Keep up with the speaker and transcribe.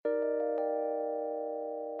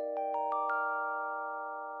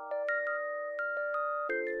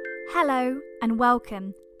Hello and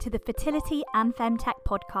welcome to the Fertility and Femtech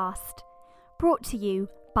podcast, brought to you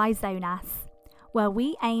by Zonas, where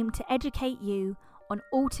we aim to educate you on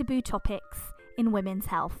all taboo topics in women's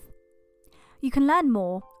health. You can learn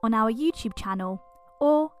more on our YouTube channel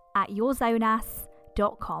or at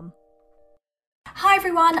yourzonas.com. Hi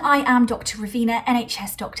everyone, I am Dr. Ravina,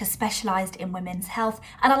 NHS doctor specialised in women's health,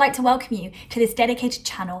 and I'd like to welcome you to this dedicated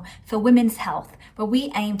channel for women's health, where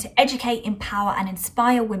we aim to educate, empower and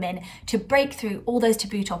inspire women to break through all those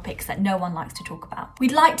taboo topics that no one likes to talk about.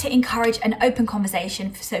 We'd like to encourage an open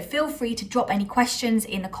conversation, so feel free to drop any questions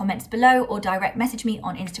in the comments below or direct message me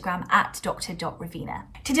on Instagram at dr.ravina.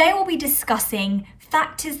 Today we'll be discussing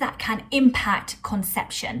factors that can impact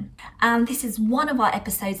conception, and this is one of our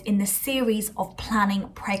episodes in the series of planning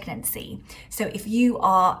pregnancy. So if you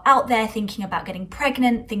are out there thinking about getting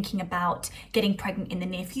pregnant, thinking about getting pregnant in the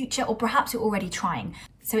near future, or perhaps you're already trying,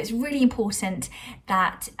 so it's really important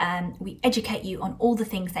that we educate you on all the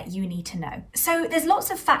things that you need to know. So there's lots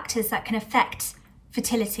of factors that can affect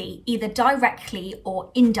fertility, either directly or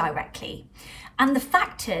indirectly. And the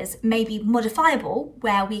factors may be modifiable,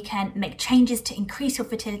 where we can make changes to increase your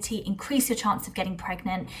fertility, increase your chance of getting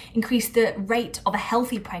pregnant, increase the rate of a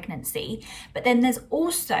healthy pregnancy. But then there's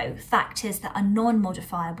also factors that are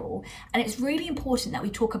non-modifiable. And it's really important that we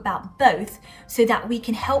talk about both so that we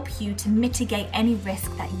can help you to mitigate any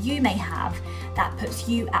risk that you may have that puts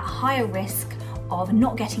you at higher risk of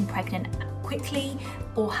not getting pregnant quickly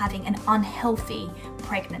or having an unhealthy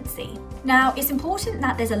pregnancy. Now, it's important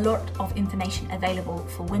that there's a lot of information available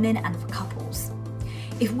for women and for couples.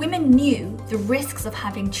 If women knew the risks of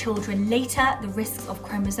having children later, the risks of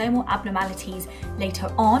chromosomal abnormalities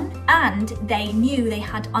later on, and they knew they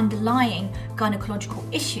had underlying gynecological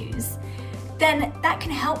issues, then that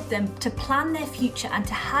can help them to plan their future and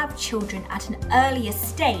to have children at an earlier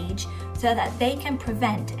stage so that they can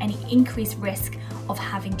prevent any increased risk of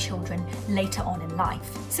having children later on in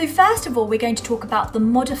life. So first of all, we're going to talk about the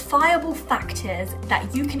modifiable factors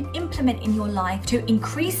that you can implement in your life to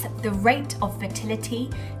increase the rate of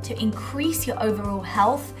fertility, to increase your overall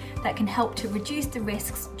health, that can help to reduce the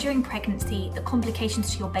risks during pregnancy, the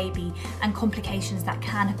complications to your baby, and complications that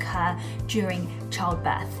can occur during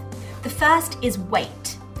childbirth. The first is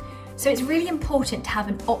weight. So it's really important to have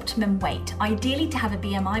an optimum weight, ideally to have a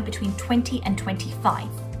BMI between 20 and 25.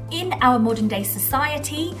 In our modern day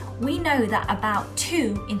society, we know that about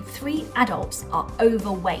 2 in 3 adults are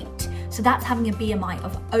overweight. So that's having a BMI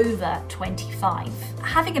of over 25.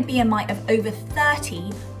 Having a BMI of over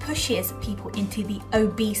 30 pushes people into the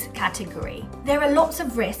obese category. There are lots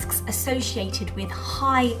of risks associated with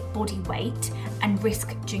high body weight and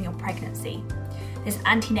risk during your pregnancy. There's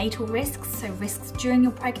antenatal risks, so risks during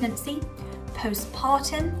your pregnancy,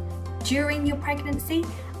 postpartum, during your pregnancy,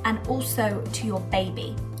 and also to your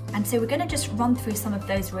baby. And so we're going to just run through some of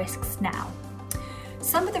those risks now.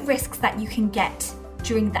 Some of the risks that you can get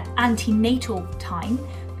during the antenatal time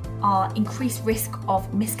are increased risk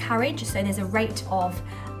of miscarriage. So there's a rate of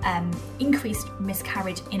increased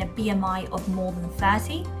miscarriage in a BMI of more than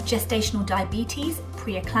 30, gestational diabetes,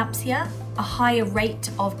 preeclampsia, a higher rate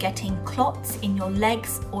of getting clots in your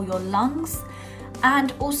legs or your lungs,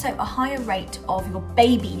 and also a higher rate of your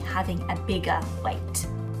baby having a bigger weight.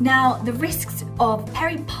 Now, the risks of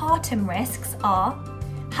peripartum risks are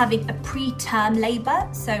having a preterm labour,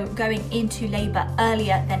 so going into labour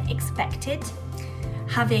earlier than expected,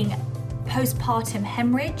 having postpartum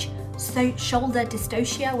hemorrhage, so shoulder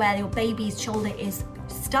dystocia, where your baby's shoulder is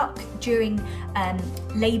stuck during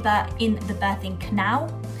labour in the birthing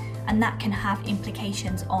canal, and that can have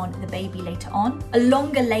implications on the baby later on. A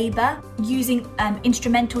longer labour, using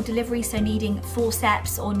instrumental delivery, so needing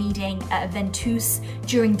forceps or needing a ventouse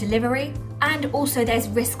during delivery. And also there's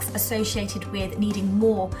risks associated with needing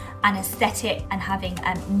more anaesthetic and having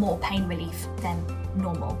more pain relief than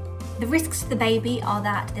normal. The risks to the baby are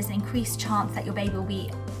that there's an increased chance that your baby will be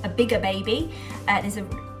a bigger baby. There's a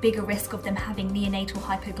bigger risk of them having neonatal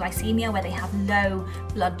hypoglycemia, where they have low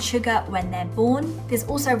blood sugar when they're born. There's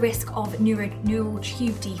also risk of neural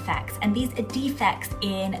tube defects, and these are defects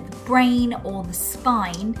in the brain or the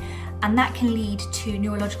spine, and that can lead to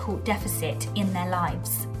neurological deficit in their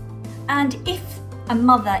lives. And if a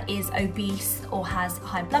mother is obese or has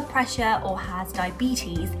high blood pressure or has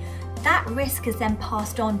diabetes, that risk is then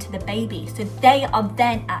passed on to the baby. So they are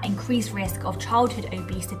then at increased risk of childhood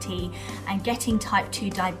obesity and getting type 2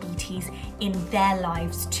 diabetes in their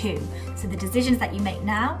lives too. So the decisions that you make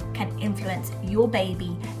now can influence your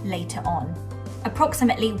baby later on.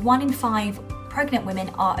 Approximately 1 in 5 pregnant women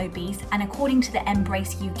are obese, and according to the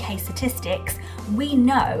Embrace UK statistics, we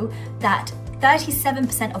know that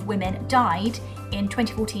 37% of women died in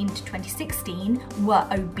 2014 to 2016 were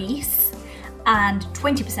obese, and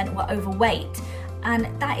 20% were overweight. And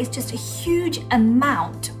that is just a huge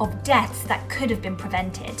amount of deaths that could have been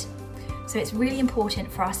prevented. So it's really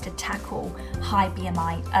important for us to tackle high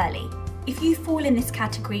BMI early. If you fall in this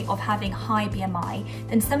category of having high BMI,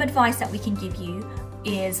 then some advice that we can give you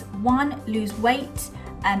is 1, lose weight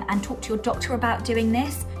and talk to your doctor about doing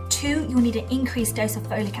this. 2, you'll need an increased dose of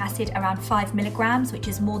folic acid, around 5 milligrams, which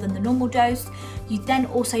is more than the normal dose. You then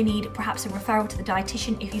also need perhaps a referral to the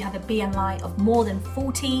dietitian if you have a BMI of more than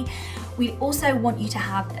 40. We also want you to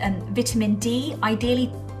have vitamin D,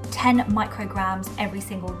 ideally 10 micrograms every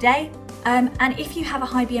single day. And if you have a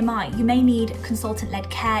high BMI, you may need consultant-led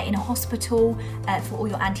care in a hospital for all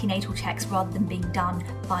your antenatal checks rather than being done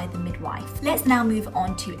by the midwife. Let's now move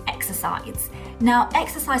on to exercise. Now,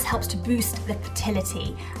 exercise helps to boost the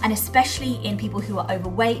fertility, and especially in people who are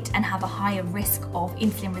overweight and have a higher risk of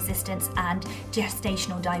insulin resistance and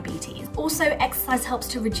gestational diabetes. Also, exercise helps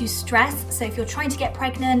to reduce stress. So if you're trying to get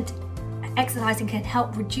pregnant, exercising can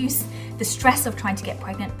help reduce the stress of trying to get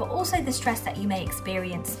pregnant, but also the stress that you may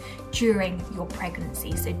experience during your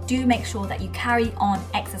pregnancy. So do make sure that you carry on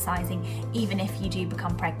exercising even if you do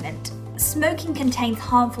become pregnant. Smoking contains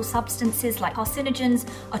harmful substances like carcinogens,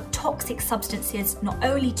 are toxic substances not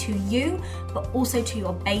only to you but also to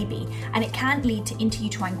your baby, and it can lead to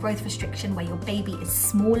intrauterine growth restriction where your baby is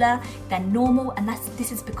smaller than normal, and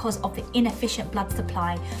this is because of the inefficient blood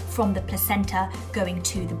supply from the placenta going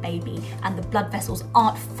to the baby, and the blood vessels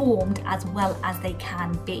aren't formed as well as they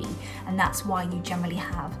can be, and that's why you generally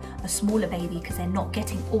have a smaller baby, because they're not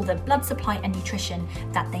getting all the blood supply and nutrition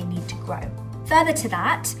that they need to grow. Further to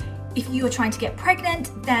that, if you are trying to get pregnant,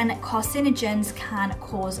 then carcinogens can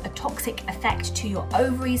cause a toxic effect to your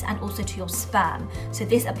ovaries and also to your sperm. So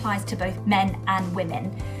this applies to both men and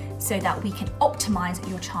women, so that we can optimize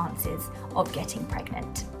your chances of getting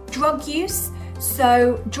pregnant. Drug use.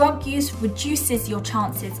 So drug use reduces your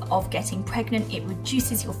chances of getting pregnant, it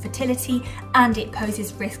reduces your fertility, and it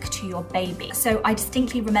poses risk to your baby. So I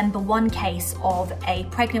distinctly remember one case of a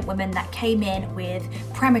pregnant woman that came in with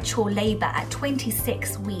premature labor at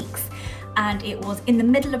 26 weeks. And it was in the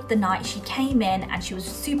middle of the night. She came in and she was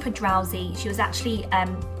super drowsy. She was actually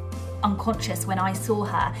unconscious when I saw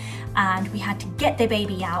her, and we had to get the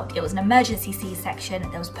baby out. It was an emergency C-section,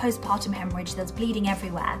 there was postpartum hemorrhage, there was bleeding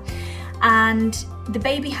everywhere, and the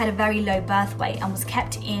baby had a very low birth weight and was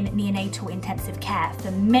kept in neonatal intensive care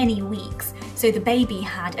for many weeks. So the baby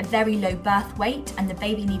had a very low birth weight, and the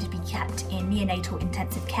baby needed to be kept in neonatal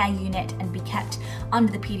intensive care unit and be kept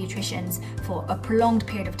under the pediatricians for a prolonged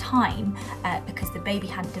period of time because the baby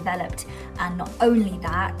had developed, and not only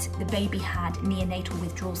that, the baby had neonatal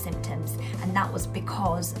withdrawal symptoms, and that was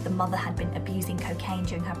because the mother had been abusing cocaine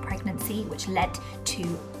during her pregnancy, which led to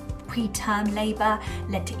preterm labour,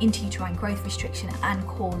 led to intrauterine growth restriction, and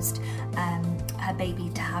caused her baby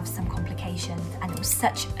to have some complications. And it was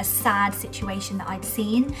such a sad situation that I'd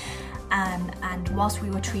seen. And whilst we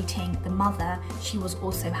were treating the mother, she was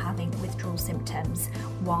also having withdrawal symptoms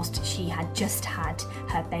whilst she had just had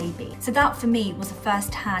her baby. So that for me was a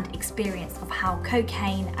first-hand experience of how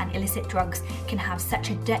cocaine and illicit drugs can have such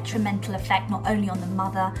a detrimental effect not only on the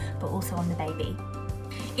mother but also on the baby.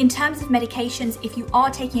 In terms of medications, if you are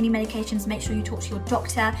taking any medications, make sure you talk to your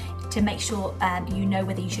doctor to make sure you know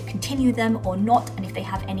whether you should continue them or not, and if they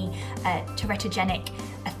have any teratogenic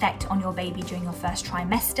effect on your baby during your first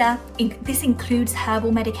trimester. This includes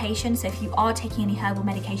herbal medication, so if you are taking any herbal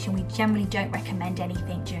medication, we generally don't recommend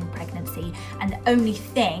anything during pregnancy, and the only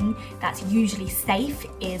thing that's usually safe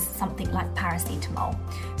is something like paracetamol.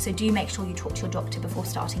 So do make sure you talk to your doctor before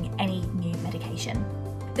starting any new medication.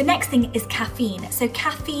 The next thing is caffeine. So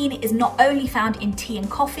caffeine is not only found in tea and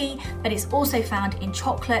coffee, but it's also found in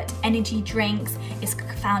chocolate, energy drinks, it's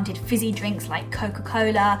found in fizzy drinks like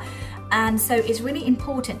Coca-Cola. And so it's really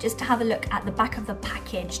important just to have a look at the back of the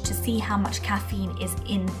package to see how much caffeine is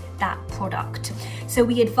in that product. So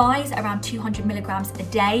we advise around 200 milligrams a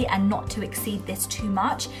day and not to exceed this too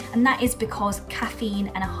much. And that is because caffeine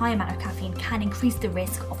and a high amount of caffeine can increase the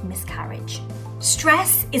risk of miscarriage.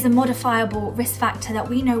 Stress is a modifiable risk factor that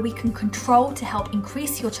we know we can control to help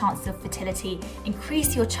increase your chances of fertility,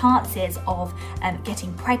 increase your chances of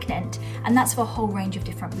getting pregnant, and that's for a whole range of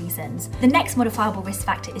different reasons. The next modifiable risk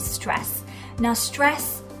factor is stress. Now,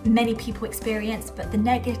 stress many people experience, but the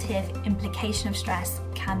negative implication of stress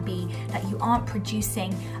can be that you aren't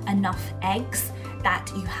producing enough eggs,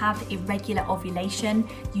 that you have irregular ovulation,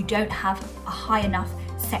 you don't have a high enough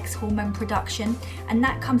sex hormone production, and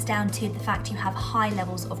that comes down to the fact you have high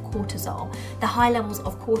levels of cortisol. The high levels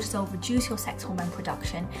of cortisol reduce your sex hormone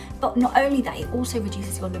production, but not only that, it also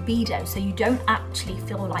reduces your libido, so you don't actually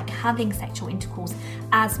feel like having sexual intercourse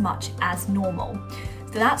as much as normal.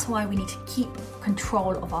 So that's why we need to keep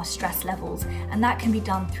control of our stress levels, and that can be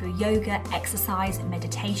done through yoga, exercise,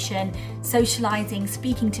 meditation, socializing,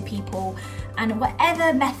 speaking to people, and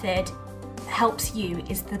whatever method helps you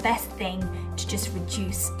is the best thing to just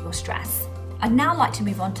reduce your stress. I'd now like to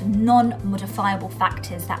move on to non-modifiable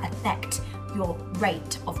factors that affect your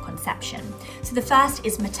rate of conception. So the first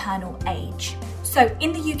is maternal age. So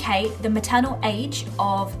in the UK, the maternal age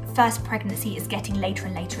of first pregnancy is getting later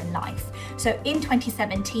and later in life. So in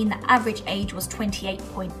 2017, the average age was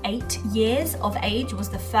 28.8 years of age was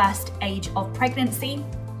the first age of pregnancy,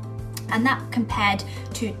 and that compared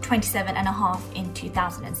to 27.5 in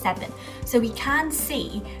 2007. So we can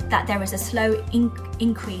see that there is a slow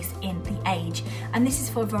increase in the age, and this is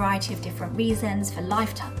for a variety of different reasons, for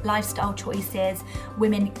lifestyle choices,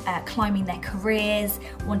 women climbing their careers,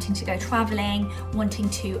 wanting to go traveling, wanting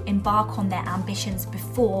to embark on their ambitions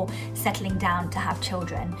before settling down to have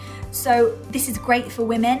children. So this is great for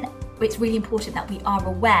women. It's really important that we are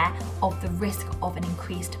aware of the risk of an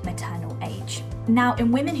increased maternal age. Now,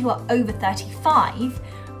 in women who are over 35,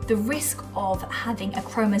 the risk of having a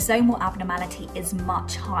chromosomal abnormality is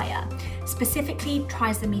much higher. Specifically,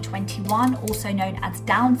 trisomy 21, also known as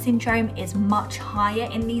Down syndrome, is much higher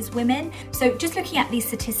in these women. So just looking at these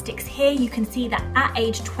statistics here, you can see that at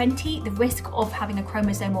age 20, the risk of having a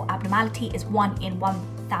chromosomal abnormality is 1 in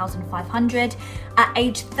 1,500. At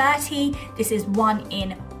age 30, this is 1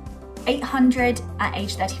 in 800. At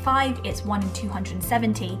age 35, it's 1 in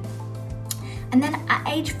 270. And then at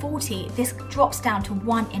age 40, this drops down to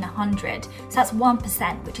 1 in 100. So that's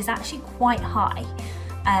 1%, which is actually quite high.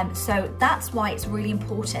 So that's why it's really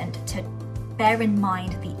important to bear in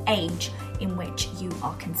mind the age in which you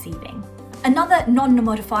are conceiving. Another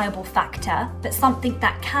non-modifiable factor, but something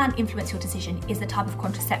that can influence your decision, is the type of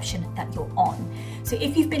contraception that you're on. So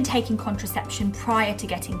if you've been taking contraception prior to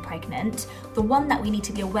getting pregnant, the one that we need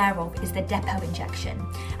to be aware of is the depot injection.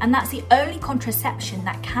 And that's the only contraception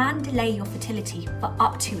that can delay your fertility for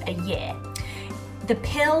up to a year. The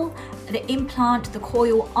pill, the implant, the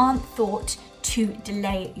coil aren't thought to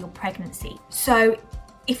delay your pregnancy. So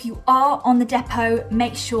if you are on the depot,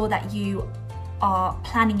 make sure that you are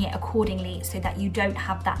planning it accordingly so that you don't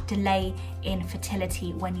have that delay in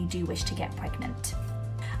fertility when you do wish to get pregnant.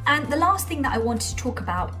 And the last thing that I wanted to talk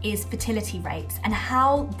about is fertility rates and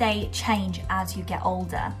how they change as you get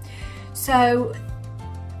older. So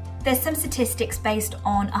there's some statistics based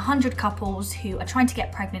on 100 couples who are trying to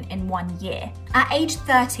get pregnant in 1 year. At age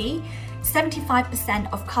 30,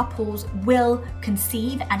 75% of couples will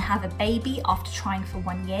conceive and have a baby after trying for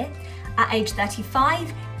 1 year. At age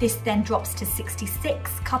 35, this then drops to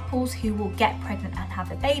 66 couples who will get pregnant and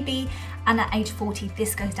have a baby. And at age 40,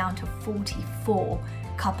 this goes down to 44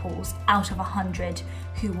 couples out of 100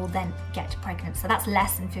 who will then get pregnant. So that's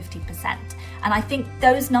less than 50%. And I think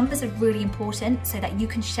those numbers are really important so that you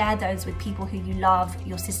can share those with people who you love,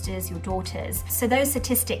 your sisters, your daughters. So those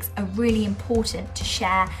statistics are really important to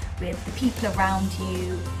share with the people around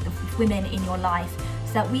you, the women in your life,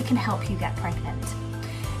 so that we can help you get pregnant.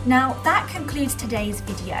 Now that concludes today's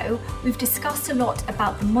video. We've discussed a lot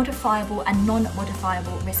about the modifiable and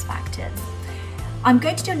non-modifiable risk factors. I'm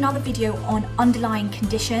going to do another video on underlying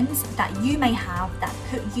conditions that you may have that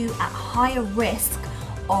put you at higher risk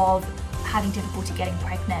of having difficulty getting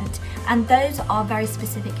pregnant, and those are very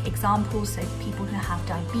specific examples, so people who have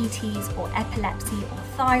diabetes or epilepsy or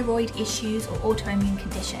thyroid issues or autoimmune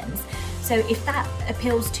conditions. So if that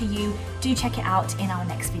appeals to you, do check it out in our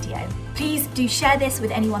next video. Please do share this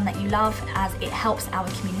with anyone that you love, as it helps our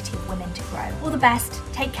community of women to grow. All the best,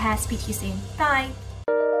 take care, speak to you soon, bye.